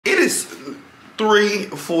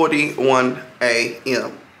3:41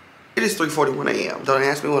 a.m. It is 3:41 a.m. Don't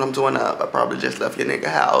ask me what I'm doing up. I probably just left your nigga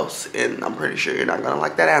house, and I'm pretty sure you're not gonna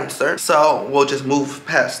like that answer. So we'll just move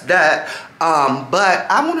past that. But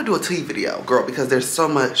I want to do a tea video, girl, because there's so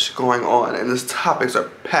much going on, and these topics are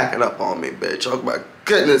packing up on me, bitch. Oh my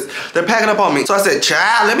goodness, they're packing up on me. So I said,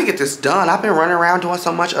 child, let me get this done. I've been running around doing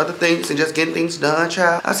so much other things and just getting things done,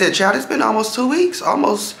 child. I said, child, it's been almost 2 weeks,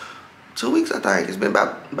 almost 2 weeks, I think. It's been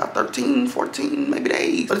about 13, 14, maybe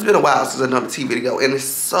days. But it's been a while since I've done a TV video, and there's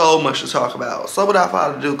so much to talk about. So without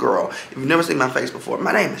further ado, girl, if you've never seen my face before,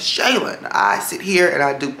 my name is Jaylin. I sit here and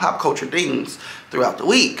I do pop culture things throughout the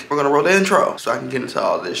week. We're gonna roll the intro so I can get into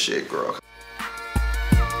all this shit, girl.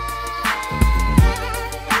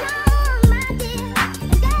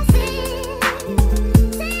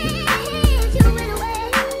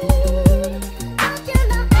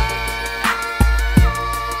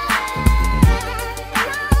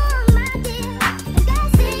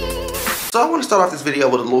 So I want to start off this video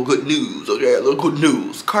with a little good news, okay? A little good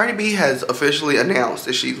news. Cardi B has officially announced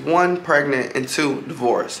that she's 1, pregnant, and 2,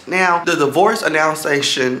 divorced. Now, the divorce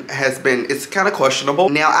announcement has been, it's kind of questionable.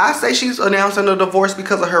 Now, I say she's announcing the divorce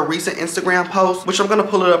because of her recent Instagram post, which I'm going to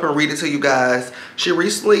pull it up and read it to you guys. She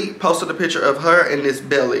recently posted a picture of her and this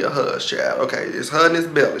belly of hers, child. Okay, it's her and this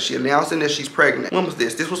belly. She announcing that she's pregnant. When was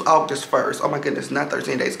this? This was August 1st. Oh my goodness, not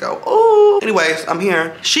 13 days ago. Oh. Anyways, I'm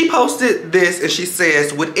here. She posted this and she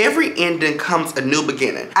says, with every ending comes a new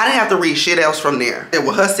beginning. I didn't have to read shit else from there. And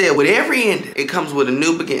what her said, with every ending, it comes with a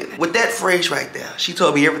new beginning. With that phrase right there, she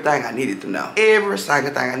told me everything I needed to know. Every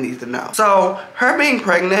single thing I needed to know. So her being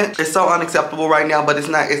pregnant is so unacceptable right now, but it's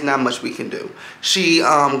not much we can do. She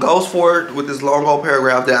goes forward with this long old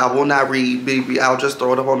paragraph that I will not read, baby. I'll just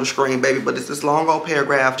throw it up on the screen, baby. But it's this long old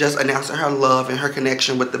paragraph just announcing her love and her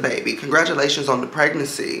connection with the baby. Congratulations on the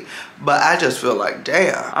pregnancy. But I just feel like,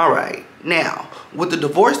 damn, all right. Now, with the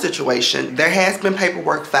divorce situation, there has been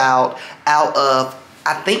paperwork filed out of,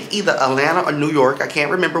 I think, either Atlanta or New York. I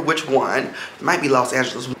can't remember which one. It might be Los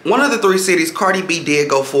Angeles. One of the 3 cities, Cardi B did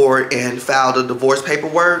go forward and filed a divorce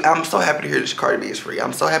paperwork. I'm so happy to hear that Cardi B is free.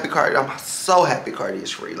 I'm so happy Cardi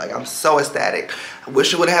is free. Like, I'm so ecstatic. I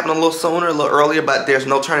wish it would have happened a little sooner, a little earlier, but there's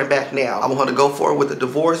no turning back now. I want her to go forward with the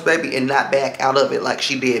divorce, baby, and not back out of it like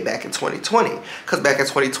she did back in 2020. Because back in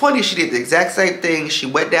 2020, she did the exact same thing. She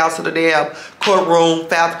went down to the damn courtroom,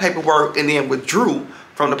 filed the paperwork, and then withdrew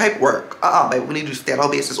from the paperwork. Baby, we need you to stand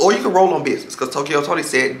on business. Or you can roll on business. Because Tokyo Tony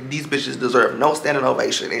said these bitches deserve no standing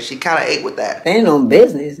ovation. And she kind of ate with that. Stand on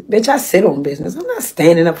business? Bitch, I sit on business. I'm not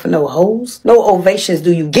standing up for no hoes. No ovations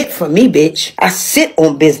do you get from me, bitch. I sit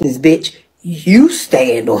on business, bitch. You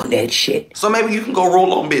stand on that shit. So maybe you can go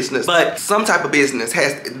roll on business. But some type of business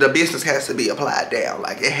has to be applied down.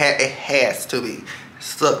 Like it has to be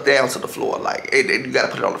sucked down to the floor. Like you gotta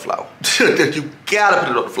put it on the floor. You gotta put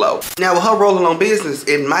it on the floor. Now with her rolling on business,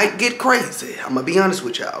 it might get crazy. I'm gonna be honest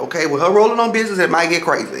with y'all, okay? With her rolling on business, it might get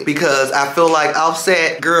crazy. Because I feel like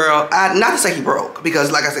Offset, girl, not to say he broke,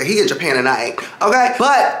 because like I said, he in Japan and I ain't, okay?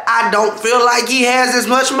 But I don't feel like he has as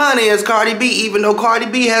much money as Cardi B, even though Cardi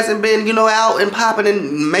B hasn't been, you know, out and popping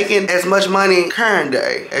and making as much money current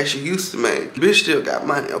day as she used to make. Bitch still got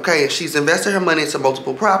money, okay? And she's invested her money into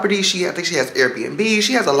multiple properties. I think she has Airbnb.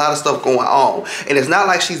 She has a lot of stuff going on. And it's not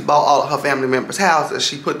like she's bought all of her family members' houses.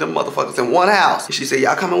 She put them motherfuckers in one house. And she said,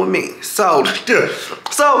 y'all coming with me. So Cardi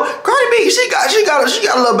B, she got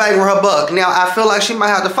a little bang for her buck. Now I feel like she might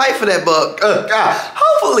have to fight for that buck.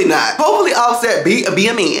 Hopefully not. Hopefully Offset be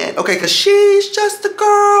a man. Okay, cause she's just a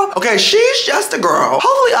girl. Okay, she's just a girl.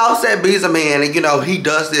 Hopefully Offset be's a man and you know he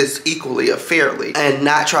does this equally or fairly and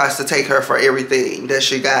not tries to take her for everything that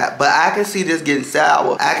she got. But I can see this getting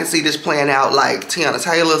sour. I can see this playing out like Tiana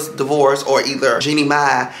Taylor's divorce or either Jeannie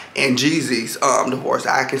Mai and Jeezy's divorce.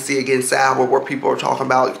 I can see it getting sour where people are talking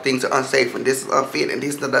about things are unsafe and this is unfit and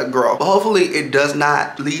this and that, girl. But hopefully it does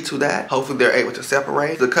not lead to that. Hopefully they're able to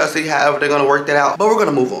separate the custody, however they're gonna work that out. But we're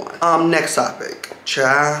gonna move on. Next topic.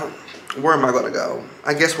 Child, where am I gonna go?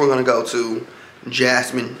 I guess we're gonna go to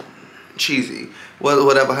Jasmine Cheesy.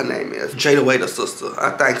 Whatever her name is. Jada Waiter's sister.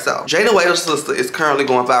 I think so. Jada Waiter's sister is currently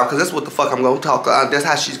going viral because that's what the fuck I'm going to talk about. That's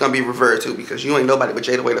how she's going to be referred to because you ain't nobody but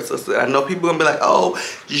Jada Waiter's sister. I know people going to be like, oh,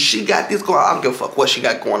 she got this going on. I don't give a fuck what she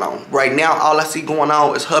got going on. Right now, all I see going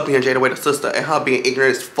on is her being Jada Waiter's sister and her being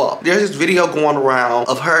ignorant as fuck. There's this video going around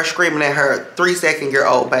of her screaming at her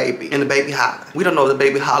 3-second-year-old baby and the baby hollering. We don't know if the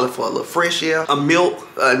baby hollering for a little fresh air, a milk,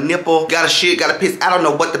 a nipple, got a shit, got a piss. I don't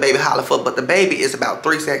know what the baby hollering for, but the baby is about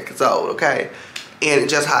 3 seconds old, okay? And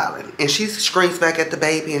just hollering. And she screams back at the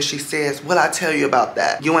baby and she says, what I tell you about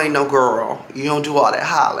that? You ain't no girl. You don't do all that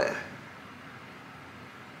hollering.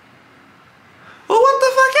 Well, what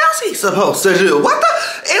the fuck else he supposed to do? What the?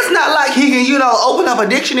 It's not like he can, you know, open up a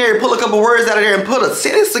dictionary, pull a couple words out of there and put a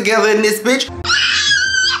sentence together in this bitch.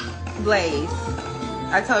 Blaze,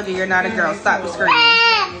 I told you you're not a girl. Stop screaming.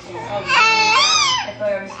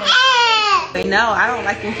 No, I don't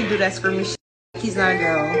like when he do that screaming shit. He's not a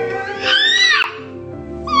girl.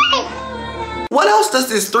 What else does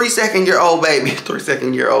this 3-2-year-old baby,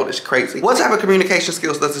 3-2-year-old is crazy. What type of communication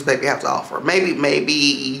skills does this baby have to offer? Maybe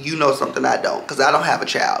you know something I don't, because I don't have a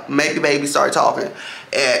child. Maybe baby started talking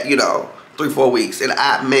at, you know, 3-4 weeks, and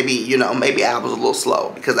maybe I was a little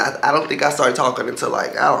slow, because I don't think I started talking until,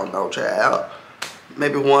 like, I don't know, child,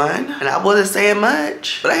 maybe 1, and I wasn't saying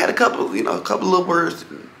much, but I had a couple little words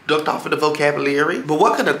ducked off of the vocabulary. But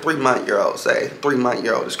what can a 3-month-year-old say?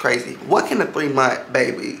 3-month-year-old is crazy. What can a 3-month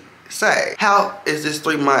baby say? How is this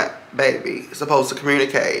 3-month baby supposed to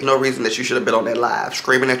communicate? No reason that you should have been on that live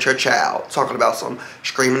screaming at your child, talking about some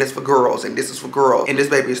screaming is for girls and this is for girls, and this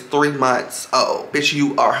baby is 3 months old. Bitch,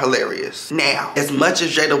 you are hilarious. Now, as much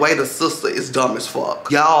as Jada Waiter's sister is dumb as fuck,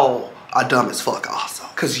 y'all are dumb as fuck also.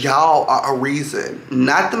 Cause y'all are a reason,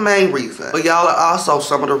 not the main reason, but y'all are also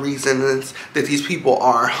some of the reasons that these people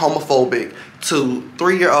are homophobic to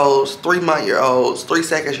 3-year-olds, 3-month-year-olds,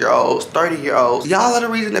 3-2-year-olds, 30-year-olds. Y'all are the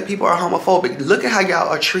reason that people are homophobic. Look at how y'all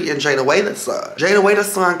are treating Jada Waiter's son. Jada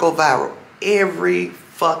Waiter's son go viral every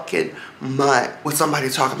fucking month with somebody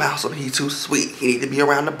talking about something. He too sweet. He need to be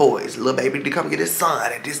around the boys. Little baby to come get his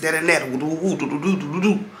son and this, that, and that.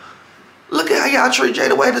 Look at how y'all treat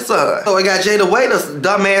Jada Waiter's son. So I got Jada Waiter's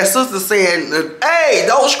dumbass sister saying, hey,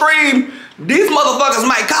 don't scream. These motherfuckers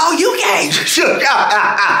might call you gay.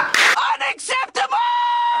 Unacceptable!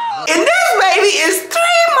 And this baby is 3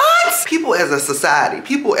 months. People as a society,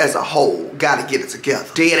 people as a whole, gotta get it together.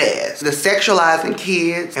 Dead ass. The sexualizing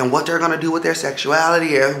kids and what they're gonna do with their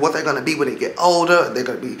sexuality and what they're gonna be when they get older. They're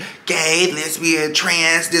gonna be gay, lesbian,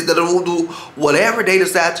 trans, this, whatever they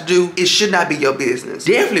decide to do, it should not be your business.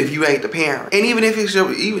 Definitely if you ain't the parent. And even if you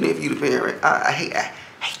the parent, I hate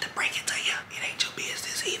to break it to you, it ain't your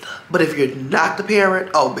business either. But if you're not the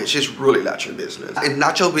parent, oh bitch, it's really not your business. It's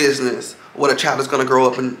not your business what a child is gonna grow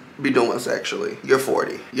up and be doing sexually. You're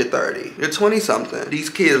 40, you're 30, you're 20 something. These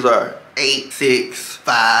kids are 8, 6,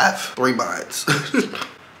 5, 3 months.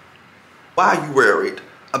 Why are you worried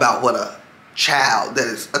about what a child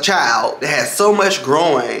that has so much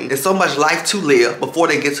growing and so much life to live before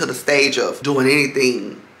they get to the stage of doing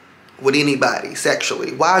anything with anybody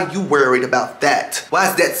sexually? Why are you worried about that? Why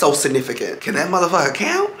is that so significant? Can that motherfucker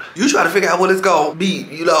count? You try to figure out what it's gonna be,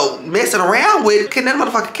 you know, messing around with. Can that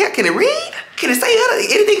motherfucker count? Can it read? Can it say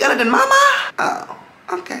anything other than mama? Oh,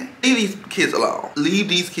 okay. Leave these kids alone. Leave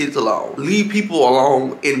these kids alone. Leave people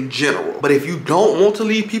alone in general. But if you don't want to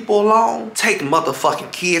leave people alone, take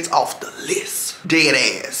motherfucking kids off the list. Dead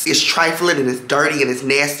ass. It's trifling and it's dirty and it's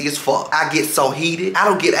nasty as fuck. I get so heated. I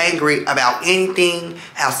don't get angry about anything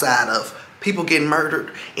outside of people getting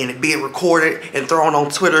murdered and it being recorded and thrown on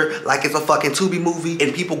Twitter like it's a fucking Tubi movie,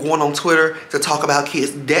 and people going on Twitter to talk about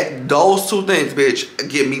kids. Those two things, bitch,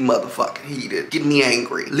 get me motherfucking heated. Get me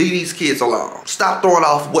angry. Leave these kids alone. Stop throwing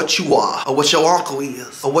off what you are or what your uncle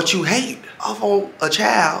is or what you hate off on a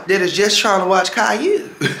child that is just trying to watch Caillou.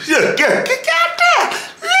 Goddamn.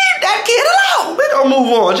 That kid alone. We're gonna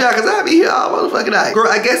move on, child, because I be here all motherfucking night. Girl,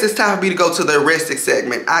 I guess it's time for me to go to the arrested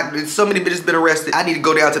segment. So many bitches been arrested. I need to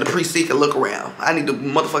go down to the precinct and look around. I need to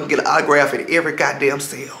motherfucking get an autograph in every goddamn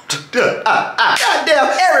cell.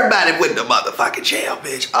 Goddamn everybody with the motherfucking jail,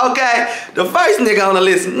 bitch. Okay? The first nigga on the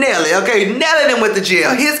list, Nelly. Okay? Nelly done went to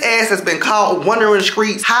jail. His ass has been caught wandering the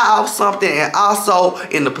streets, high off something, and also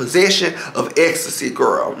in the possession of ecstasy,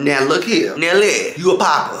 girl. Now look here. Nelly, you a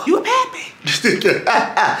papa. You a pappy.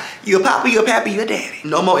 You a papa, you a pappy, you a daddy.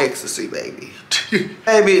 No more ecstasy, baby.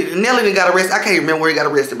 Baby, Nelly done got arrested. I can't remember where he got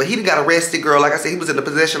arrested, but he done got arrested, girl. Like I said, he was in the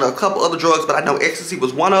possession of a couple other drugs, but I know ecstasy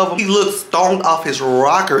was one of them. He looked stoned off his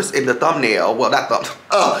rockers in the thumbnail. Well, not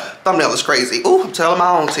thumbnail is crazy. Ooh, I'm telling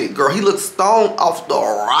my own tea. Girl, he looked stoned off the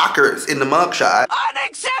rockers in the mugshot.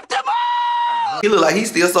 Unacceptable! He look like he's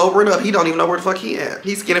still sobering up. He don't even know where the fuck he at.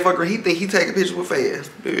 He's skinny fucker. He think he taking pictures with fans.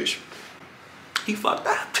 Bitch. He fucked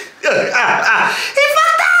up. He fucked up.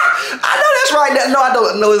 I know that's right. No, I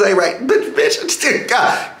don't know it ain't right. Bitch,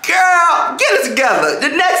 girl, get it together.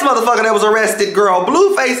 The next motherfucker that was arrested, girl,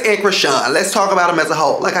 Blueface and Krishan. Let's talk about them as a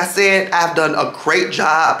whole. Like I said, I've done a great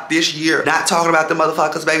job this year not talking about the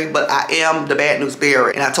motherfuckers, baby, but I am the bad news bearer,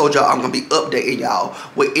 and I told y'all I'm gonna be updating y'all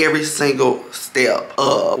with every single step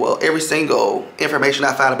of, well, every single information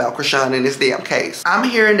I found about Krishan in this damn case. I'm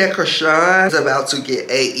hearing that Krishan is about to get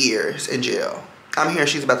 8 years in jail. I'm hearing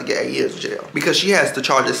she's about to get 8 years in jail because she has the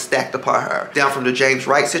charges stacked upon her. Down from the James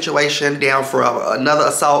Wright situation, down from another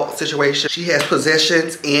assault situation. She has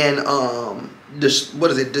possessions and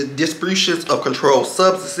distributions of controlled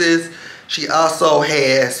substances. She also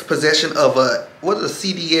has possession of a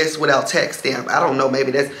CDS without tax stamp. I don't know,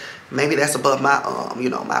 maybe that's above my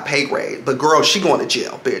my pay grade. But girl, she going to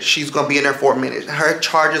jail, bitch. She's gonna be in there for a minute. Her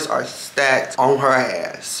charges are stacked on her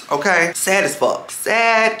ass. Okay? Sad as fuck.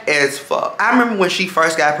 Sad as fuck. I remember when she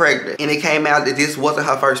first got pregnant and it came out that this wasn't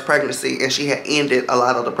her first pregnancy and she had ended a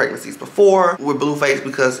lot of the pregnancies before with Blueface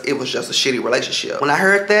because it was just a shitty relationship. When I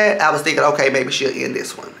heard that, I was thinking, okay, maybe she'll end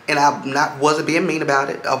this one. And I wasn't being mean about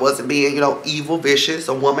it. I wasn't being, evil, vicious,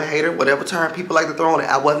 a woman hater, whatever term people like to throw on it.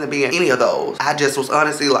 I wasn't being any of those. I just was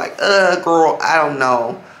honestly like, girl, I don't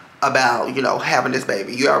know about, having this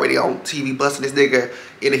baby. You already on TV busting this nigga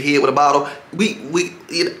in the head with a bottle. We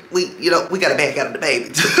got a bag out of the baby.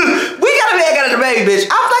 We got a bag out of the baby, bitch.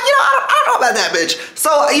 I was like, I don't know about that, bitch. So,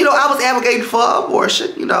 I was advocating for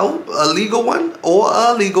abortion, a legal one or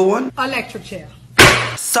a legal one. Electric chair.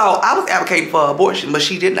 So I was advocating for abortion, but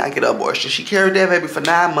she did not get an abortion. She carried that baby for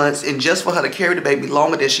 9 months, and just for her to carry the baby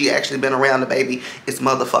longer than she actually been around the baby is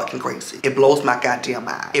motherfucking crazy. It blows my goddamn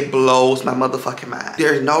mind. It blows my motherfucking mind.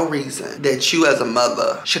 There's no reason that you as a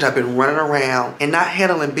mother should have been running around and not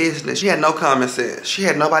handling business. She had no common sense. She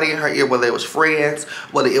had nobody in her ear, whether it was friends,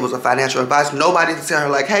 whether it was a financial advice. Nobody to tell her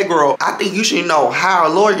like, hey girl, I think you should hire a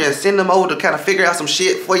lawyer and send them over to kind of figure out some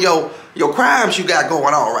shit for your crimes you got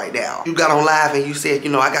going on right now. You got on live and you said,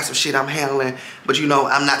 I got some shit I'm handling, but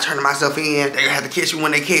I'm not turning myself in. They're gonna have to catch me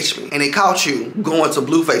when they catch me. And they caught you going to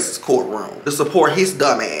Blueface's courtroom to support his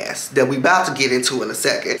dumb ass that we about to get into in a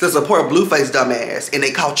second. To support Blueface's dumb ass, and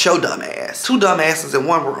they caught your dumb ass. Two dumb asses in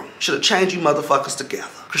one room. Should have changed you motherfuckers together.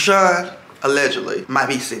 Krishan allegedly might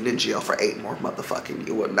be sitting in jail for 8 more motherfucking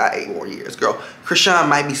years. Well, not 8 more years, girl. Krishan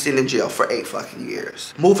might be sitting in jail for 8 fucking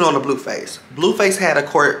years. Moving on to Blueface. Blueface had a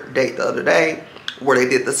court date the other day where they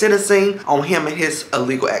did the sentencing on him and his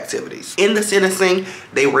illegal activities. In the sentencing,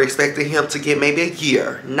 they were expecting him to get maybe a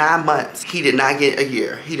year, 9 months. He did not get a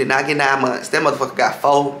year. He did not get 9 months. That motherfucker got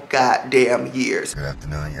 4 goddamn years. Good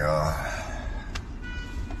afternoon, y'all.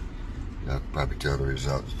 Y'all can probably tell the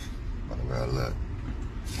results by the way I look.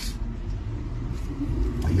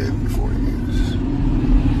 I gave him 4 years.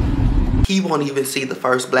 He won't even see the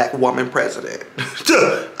first black woman president.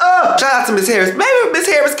 Shout out to Miss Harris. Maybe Miss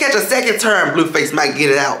Harris catch a second term. Blueface might get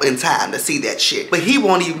it out in time to see that shit. But he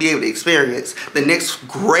won't even be able to experience the next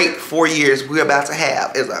great 4 years we're about to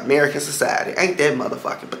have as an American society. Ain't that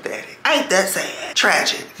motherfucking pathetic? Ain't that sad?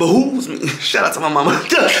 Tragic. Behooves me. Shout out to my mama.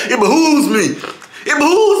 It behooves me. It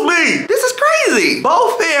behooves me. This is crazy.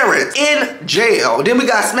 Both parents in jail. Then we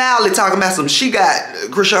got Smiley talking about she got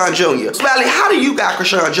Krishan Jr. Smiley, how do you got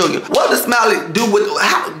Krishan Jr.? What does Smiley do with,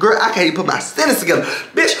 girl, I can't even put my sentence together.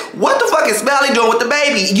 Bitch, what the fuck is Smiley doing with the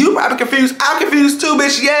baby? You probably confused. I'm confused too,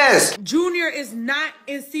 bitch, yes. Junior is not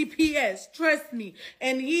in CPS, trust me.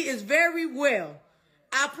 And he is very well.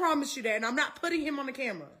 I promise you that. And I'm not putting him on the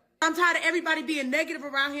camera. I'm tired of everybody being negative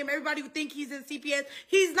around him. Everybody would think he's in CPS.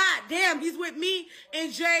 He's not. Damn, he's with me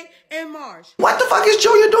and Jay and Marsh. What the fuck is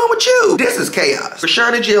Junior doing with you? This is chaos.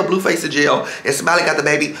 Krishan in jail, Blueface in jail, and Smiley got the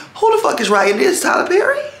baby. Who the fuck is writing this? Tyler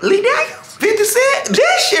Perry? Lee Daniels? 50 Cent?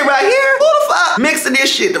 This shit right here? Who the fuck mixing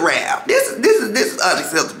this shit around? This is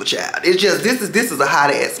unacceptable, child. It's just, this is a hot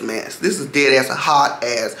ass mess. This is dead ass a hot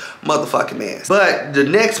ass motherfucking mess. But the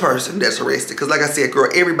next person that's arrested, because like I said, girl,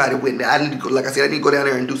 everybody went there. I need to go, like I said, I need to go down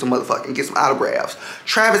there and do some motherfucking, get some autographs.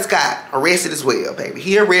 Travis Scott arrested as well, baby.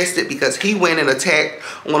 He arrested because he went and attacked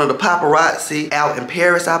one of the paparazzi out in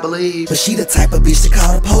Paris, I believe. But she the type of bitch to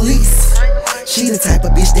call the police. She the type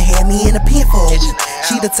of bitch that had me in a pen for a week.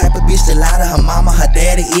 She the type of bitch that lie to her mama, her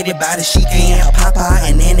daddy, anybody she can. Her papa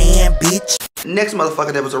and nanny and bitch. Next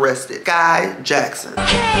motherfucker that was arrested, Skai Jackson.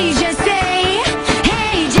 Hey, just say,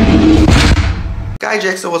 hey, Skai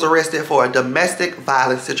Jackson was arrested for a domestic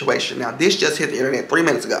violence situation. Now, this just hit the internet 3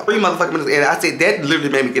 minutes ago. 3 motherfucking minutes, and I said that literally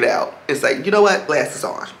made me get out and say, you know what? Glasses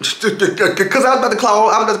on. Because I was about to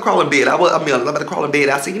crawl in bed. I was about to crawl in bed.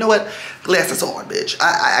 I said, you know what? Glasses on, bitch.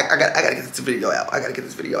 I gotta get this video out. I gotta get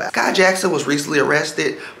this video out. Skai Jackson was recently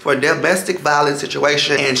arrested for a domestic violence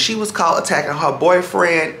situation, and she was caught attacking her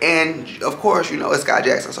boyfriend, and of course, you know, it's Skai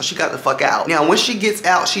Jackson, so she got the fuck out. Now, when she gets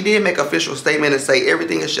out, she did make an official statement and say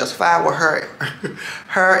everything is just fine with her.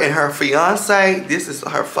 Her and her fiance. This is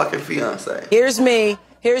her fucking fiance. Here's me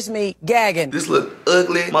gagging. This look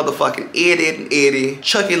ugly motherfucking Eddie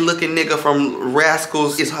Chucky looking nigga from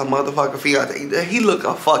Rascals is her motherfucking fiance. He look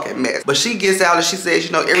a fucking mess. But she gets out and she says,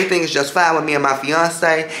 you know, everything is just fine with me and my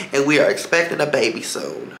fiance, and we are expecting a baby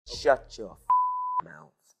soon. Shut your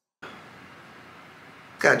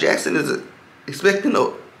Skai Jackson is expecting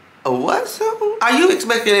a what soon? Are you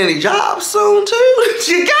expecting any jobs soon too?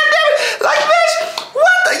 You goddamn it! Like, bitch,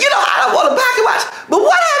 what the? You know, I don't want to pocket watch, but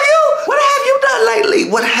what have you done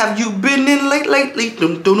lately? What have you been in lately?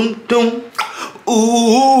 Dum dum dum.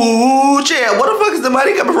 Ooh, chill. What the fuck is the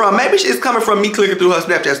money coming from? Maybe it's coming from me clicking through her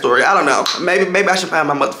Snapchat story. I don't know. Maybe I should find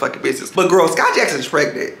my motherfucking business. But girl, Skai Jackson is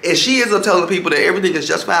pregnant. And she is telling people that everything is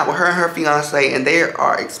just fine with her and her fiance and they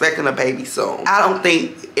are expecting a baby soon. I don't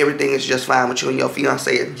think everything is just fine with you and your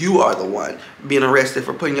fiance if you are the one being arrested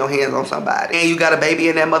for putting your hands on somebody. And you got a baby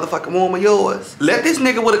in that motherfucking womb of yours. Let this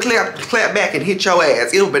nigga with a clap back and hit your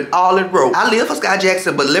ass. It'll been all in row. I live for Skai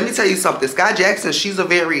Jackson, but let me tell you something. Skai Jackson, she's a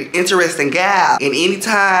very interesting gal. And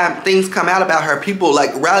anytime things come out about her, people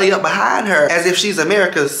like rally up behind her as if she's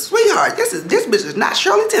America's sweetheart. This bitch is not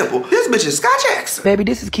Shirley Temple. This bitch is Skai Jackson. Baby,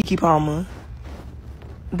 this is Keke Palmer.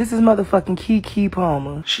 This is motherfucking Keke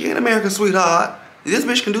Palmer. She ain't America's sweetheart. This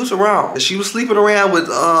bitch can do some wrong. She was sleeping around with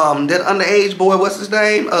that underage boy, what's his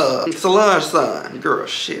name? Solange's son. Girl,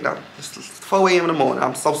 shit. It's 4 a.m. in the morning.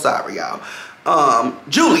 I'm so sorry, y'all.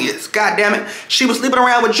 Julius, goddammit. She was sleeping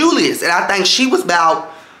around with Julius, and I think she was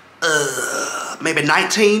about maybe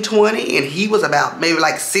 19, 20, and he was about maybe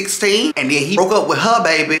like 16. And then he broke up with her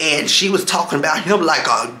baby, and she was talking about him like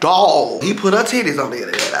a dog. He put her titties on the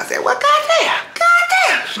internet. I said, well, goddamn.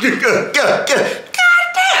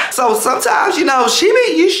 So sometimes, you know, she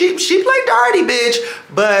play dirty, bitch.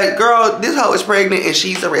 But girl, this hoe is pregnant and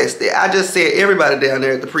she's arrested. I just said everybody down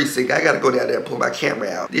there at the precinct. I gotta go down there and pull my camera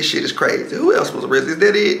out. This shit is crazy. Who else was arrested? Is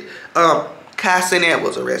that it? Kai Cenat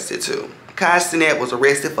was arrested too. Kai Cenat was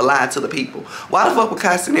arrested for lying to the people. Why the fuck would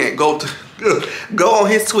Kai Cenat go on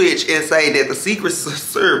his Twitch and say that the Secret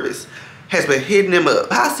Service has been hitting him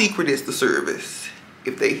up? How secret is the service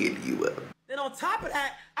if they hit you up? Then on top of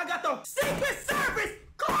that, I got the Secret Service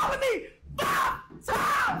calling me 5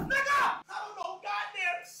 times, nigga! I don't know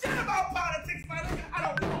goddamn shit about politics, my nigga. I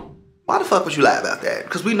don't know. Why the fuck would you lie about that?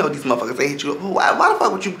 Because we know these motherfuckers ain't hit you up. Why the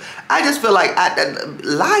fuck would you? I just feel like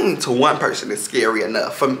lying to one person is scary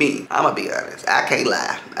enough for me. I'ma be honest. I can't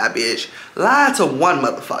lie. Bitch. Lying to one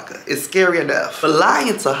motherfucker is scary enough. But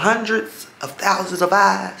lying to hundreds of thousands of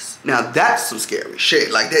eyes, now that's some scary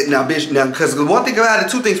shit. Like that, now bitch, now, because one thing about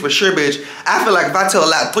it, two things for sure, bitch. I feel like if I tell a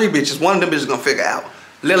lie to 3 bitches, one of them bitches gonna figure out.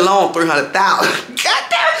 Let alone 300,000. Goddamn,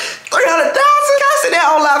 300,000? I said that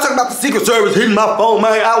on live talking about the Secret Service hitting my phone,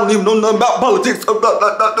 man. I don't even know nothing about politics.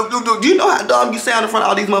 Do you know how dumb you sound in front of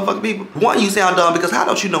all these motherfucking people? 1, you sound dumb because how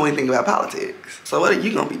don't you know anything about politics? So what are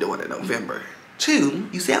you gonna be doing in November? 2,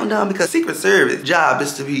 you sound dumb because Secret Service job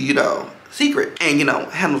is to be, you know, secret and, you know,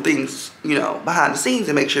 handle things, you know, behind the scenes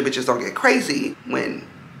and make sure bitches don't get crazy when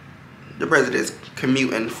the president's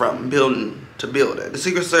commuting from building to building. The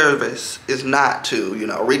Secret Service is not to, you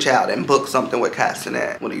know, reach out and book something with Kai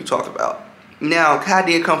Cenat. What are you talking about? Now, Kai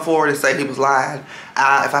did come forward and say he was lying.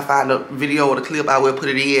 If I find a video or the clip, I will put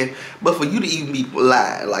it in. But for you to even be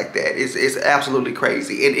lying like that, it's absolutely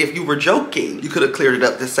crazy. And if you were joking, you could have cleared it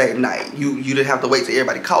up the same night. You didn't have to wait till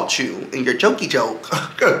everybody caught you in your jokey joke.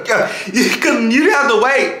 You didn't have to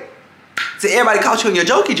wait till everybody caught you in your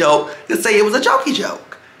jokey joke to say it was a jokey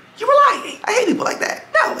joke. You were lying. I hate people like that.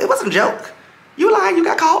 No, it wasn't a joke. You lying, you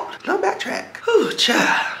got caught. Don't backtrack. Whew,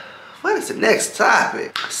 child. What is the next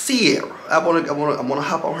topic? Ciara. I wanna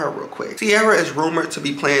hop on her real quick. Ciara is rumored to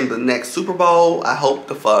be playing the next Super Bowl. I hope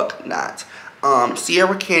the fuck not.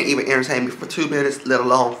 Ciara can't even entertain me for 2 minutes, let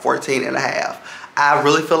alone 14 and a half. I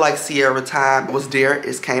really feel like Ciara's time was there.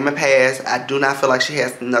 It's came and passed. I do not feel like she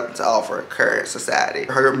has nothing to offer current society.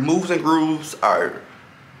 Her moves and grooves are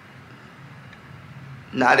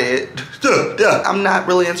not it. I'm not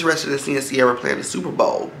really interested in seeing Ciara playing the Super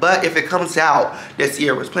Bowl. But if it comes out that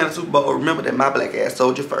Ciara is playing the Super Bowl, remember that my black ass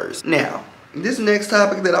told you first. Now, this next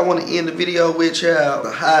topic that I want to end the video with, y'all,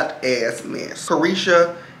 a hot ass mess.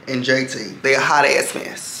 Carisha and JT. They a hot ass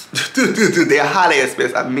mess. They a hot ass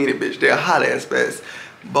mess. I mean it, bitch. They a hot ass mess.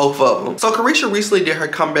 Both of them. So Carisha recently did her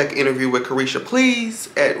comeback interview with Carisha Please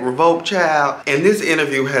at Revoke, child. And this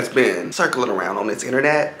interview has been circling around on this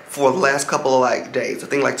internet for the last couple of like days. I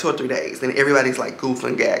think like 2 or 3 days. And everybody's like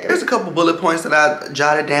goofing, gagging. There's a couple bullet points that I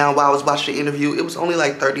jotted down while I was watching the interview. It was only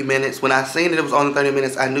like 30 minutes. When I seen it was only 30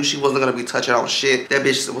 minutes, I knew she wasn't gonna be touching on shit. That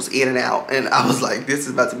bitch was in and out. And I was like, this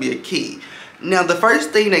is about to be a key. Now, the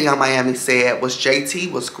first thing that Young Miami said was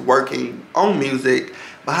JT was working on music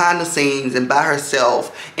behind the scenes and by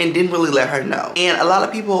herself and didn't really let her know. And a lot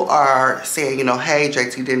of people are saying, you know, hey,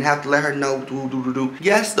 JT didn't have to let her know.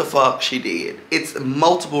 Yes, the fuck she did. It's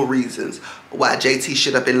multiple reasons why JT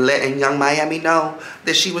should have been letting Young Miami know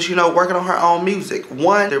that she was, you know, working on her own music.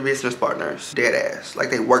 One, they're business partners, dead ass.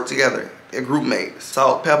 Like, they work together, they're group mates.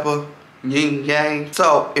 Salt, pepper, yin yang.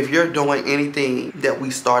 So if you're doing anything that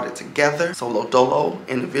we started together, solo dolo,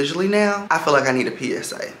 individually now, I feel like I need a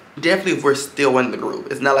PSA. Definitely if we're still in the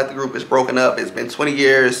group. It's not like the group is broken up. It's been 20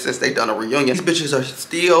 years since they've done a reunion. These bitches are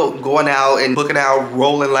still going out and booking out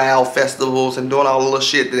Rolling Loud festivals and doing all the little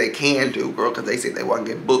shit that they can do, girl, because they said they wasn't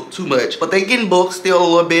getting booked too much. But they getting booked still a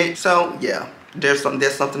little bit. So yeah, there's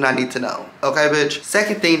something I need to know. Okay, bitch?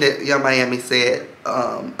 Second thing that Young Miami said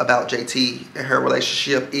about JT and her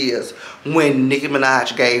relationship is when Nicki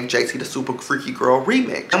Minaj gave JT the Super Freaky Girl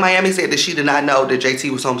remix. Young Miami said that she did not know that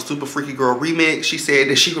JT was on the Super Freaky Girl remix. She said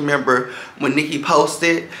that she remember when Nicki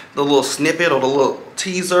posted the little snippet or the little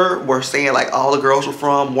teaser where saying like all the girls were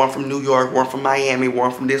from, one from New York, one from Miami,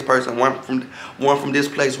 one from this person, one from this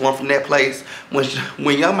place, one from that place.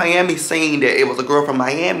 When Young Miami seen that it was a girl from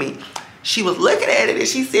Miami, she was looking at it and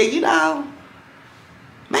she said, you know,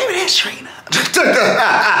 maybe that's Trina. You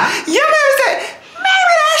remember that?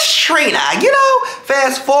 Maybe that's Trina. You know,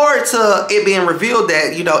 fast forward to it being revealed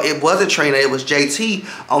that, you know, it wasn't Trina, it was JT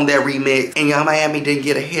on that remix, and Young Miami didn't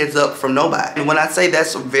get a heads up from nobody. And when I say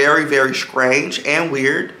that's very, very strange and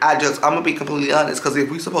weird, I'm gonna be completely honest, because if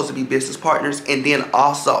we're supposed to be business partners and then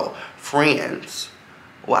also friends,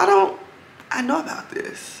 why don't I know about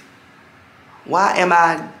this? Why am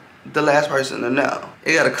I the last person to know?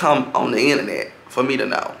 It gotta come on the internet for me to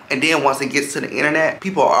know. And then once it gets to the internet,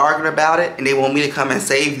 people are arguing about it and they want me to come and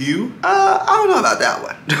save you. I don't know about that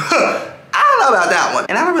one. I don't know about that one.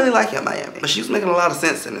 And I don't really like Young Miami, but she was making a lot of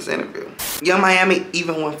sense in this interview. Young Miami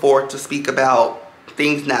even went forward to speak about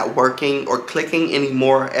things not working or clicking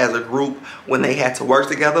anymore as a group when they had to work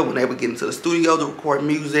together, when they would get into the studio to record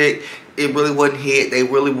music. It really wouldn't hit. They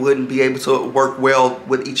really wouldn't be able to work well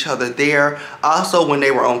with each other there. Also, when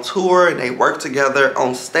they were on tour and they worked together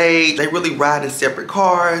on stage, they really ride in separate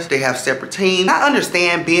cars. They have separate teams. I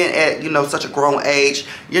understand being at, you know, such a grown age,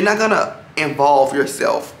 you're not gonna involve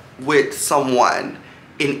yourself with someone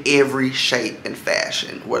in every shape and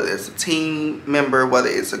fashion, whether it's a team member, whether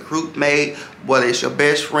it's a group mate, whether it's your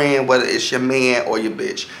best friend, whether it's your man or your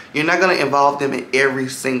bitch. You're not gonna involve them in every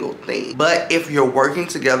single thing. But if you're working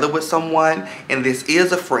together with someone and this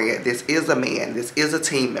is a friend, this is a man, this is a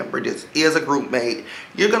team member, this is a group mate,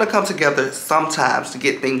 you're gonna come together sometimes to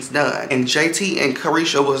get things done. And JT and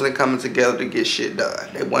Carisha wasn't coming together to get shit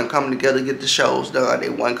done. They weren't coming together to get the shows done. They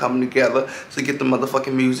weren't coming together to get the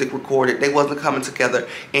motherfucking music recorded. They wasn't coming together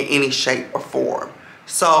in any shape or form.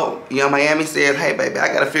 So Young Miami said, hey baby,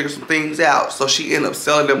 I gotta figure some things out. So she ended up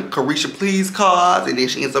selling them Carisha Please cards, and then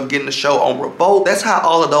she ends up getting the show on Revolt. That's how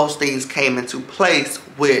all of those things came into place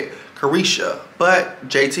with Carisha. But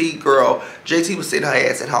JT, girl, JT was sitting her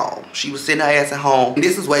ass at home. She was sitting her ass at home. And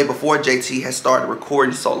this is way before JT had started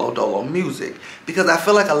recording solo dolo music. Because I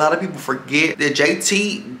feel like a lot of people forget that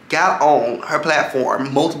JT got on her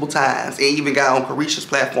platform multiple times and even got on Carisha's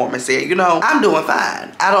platform and said, you know, I'm doing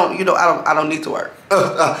fine. I don't need to work.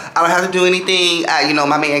 I don't have to do anything. You know,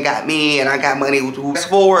 my man got me and I got money. Fast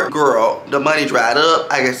forward, girl, the money dried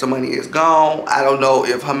up. I guess the money is gone. I don't know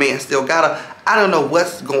if her man still got her. I don't know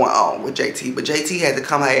what's going on with JT, but JT had to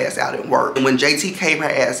come her ass out and work. And when JT came her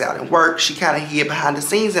ass out and worked, she kind of hid behind the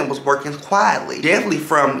scenes and was working quietly. Definitely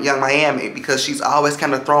from Young Miami, because she's always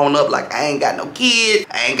kind of thrown up like, I ain't got no kids,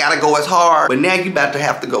 I ain't gotta go as hard. But now you about to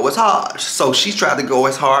have to go as hard. So she tried to go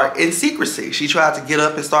as hard in secrecy. She tried to get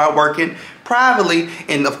up and start working privately,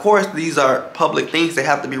 and of course these are public things that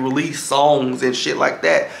have to be released, songs and shit like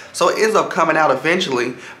that. So it ends up coming out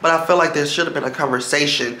eventually, but I feel like there should have been a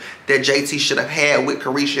conversation that JT should have had with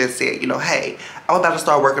Carisha and said, you know, hey, I'm about to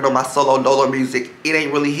start working on my solo dolo music. It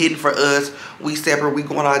ain't really hitting for us. We separate, we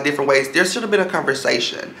going our different ways. There should have been a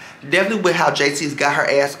conversation. Definitely with how JT's got her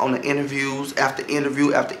ass on the interviews after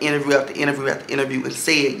interview after interview after interview after interview and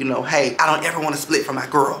said, you know, hey, I don't ever want to split from my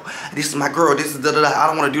girl. This is my girl, this is da-da-da. I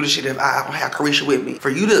don't want to do this shit if I don't have Carisha with me. For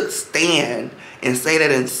you to stand and say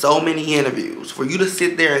that in so many interviews, for you to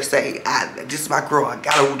sit there and say, this is my girl, I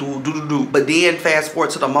gotta do. But then fast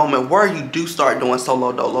forward to the moment where you do start doing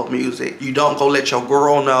solo dolo music. You don't go let your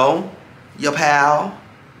girl know, your pal,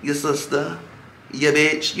 your sister, your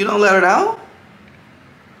bitch. You don't let her know?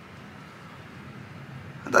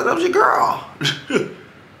 I thought that was your girl.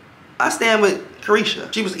 I stand with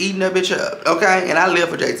Carisha. She was eating that bitch up, okay? And I live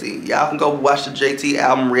for JT. Y'all can go watch the JT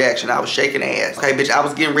album reaction. I was shaking ass. Okay, bitch, I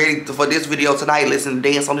was getting ready for this video tonight, listen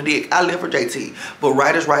to Dance on the Dick. I live for JT. But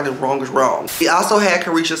right is right and wrong is wrong. He also had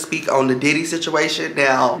Carisha speak on the Diddy situation.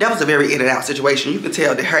 Now, that was a very in and out situation. You can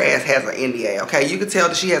tell that her ass has an NDA, okay? You can tell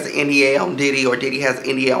that she has an NDA on Diddy or Diddy has an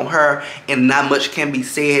NDA on her, and not much can be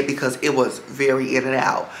said because it was very in and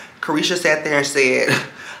out. Carisha sat there and said,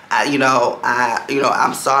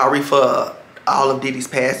 I'm sorry for all of Diddy's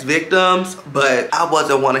past victims, but I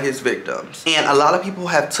wasn't one of his victims. And a lot of people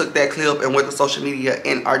have took that clip and went to social media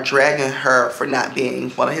and are dragging her for not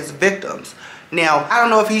being one of his victims. Now, I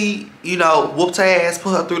don't know if he, whooped her ass,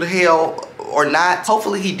 put her through the hell or not.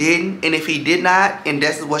 Hopefully he didn't. And if he did not, and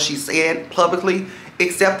this is what she said publicly,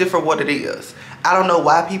 accept it for what it is. I don't know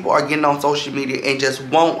why people are getting on social media and just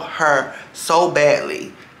want her so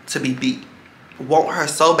badly to be beat. Want her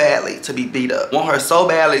so badly to be beat up. Want her so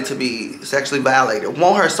badly to be sexually violated.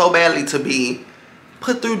 Want her so badly to be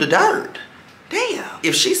put through the dirt. Damn.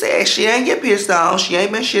 If she said she ain't get pissed on, she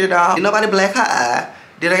ain't been shitted on, ain't nobody black her eye,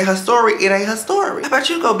 that ain't her story, it ain't her story. How about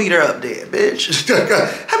you go beat her up then, bitch?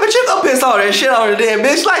 How about you go piss on her and shit on her then,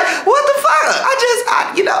 bitch? Like, what the fuck?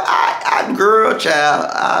 Girl,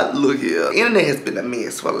 child, look here. Internet has been a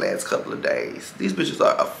mess for the last couple of days. These bitches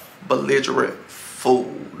are a belligerent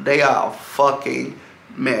fool. They are a fucking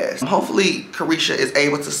mess. Hopefully Carisha is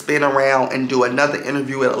able to spin around and do another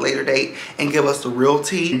interview at a later date and give us the real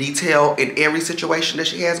tea and detail in every situation that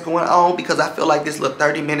she has going on, because I feel like this little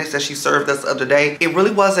 30 minutes that she served us the other day, it really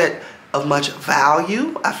wasn't of much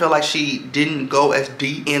value. I feel like she didn't go as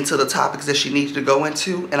deep into the topics that she needed to go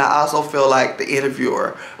into, and I also feel like the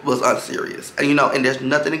interviewer was unserious. And and there's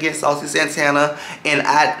nothing against Saucy Santana, and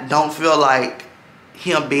I don't feel like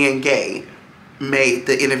him being gay made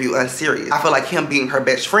the interview unserious. I feel like him being her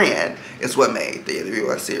best friend is what made the interview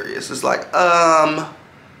unserious. It's like,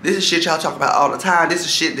 this is shit y'all talk about all the time. This is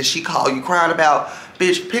shit that she called you crying about.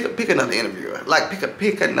 Bitch, pick another interviewer. Like,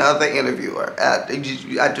 pick another interviewer.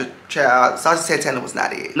 Child, Saucy Santana was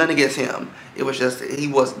not it. Nothing against him. It was just, he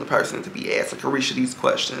wasn't the person to be asking Carisha these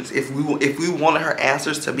questions. If we wanted her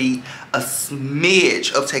answers to be a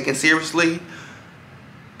smidge of taken seriously,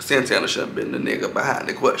 Santana should have been the nigga behind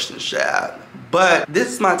the questions, child. But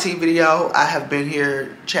this is my tea video. I have been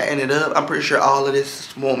here chatting it up. I'm pretty sure all of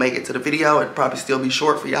this won't make it to the video. It'll probably still be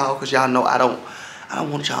short for y'all, because y'all know I don't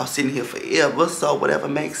want y'all sitting here forever. So whatever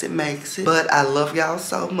makes it, makes it. But I love y'all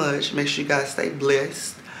so much. Make sure you guys stay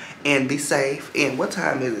blessed and be safe. And what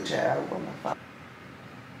time is it, child?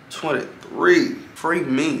 23. Free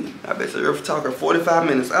me. I bet you're talking 45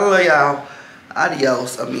 minutes. I love y'all.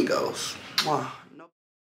 Adios, amigos. Mwah.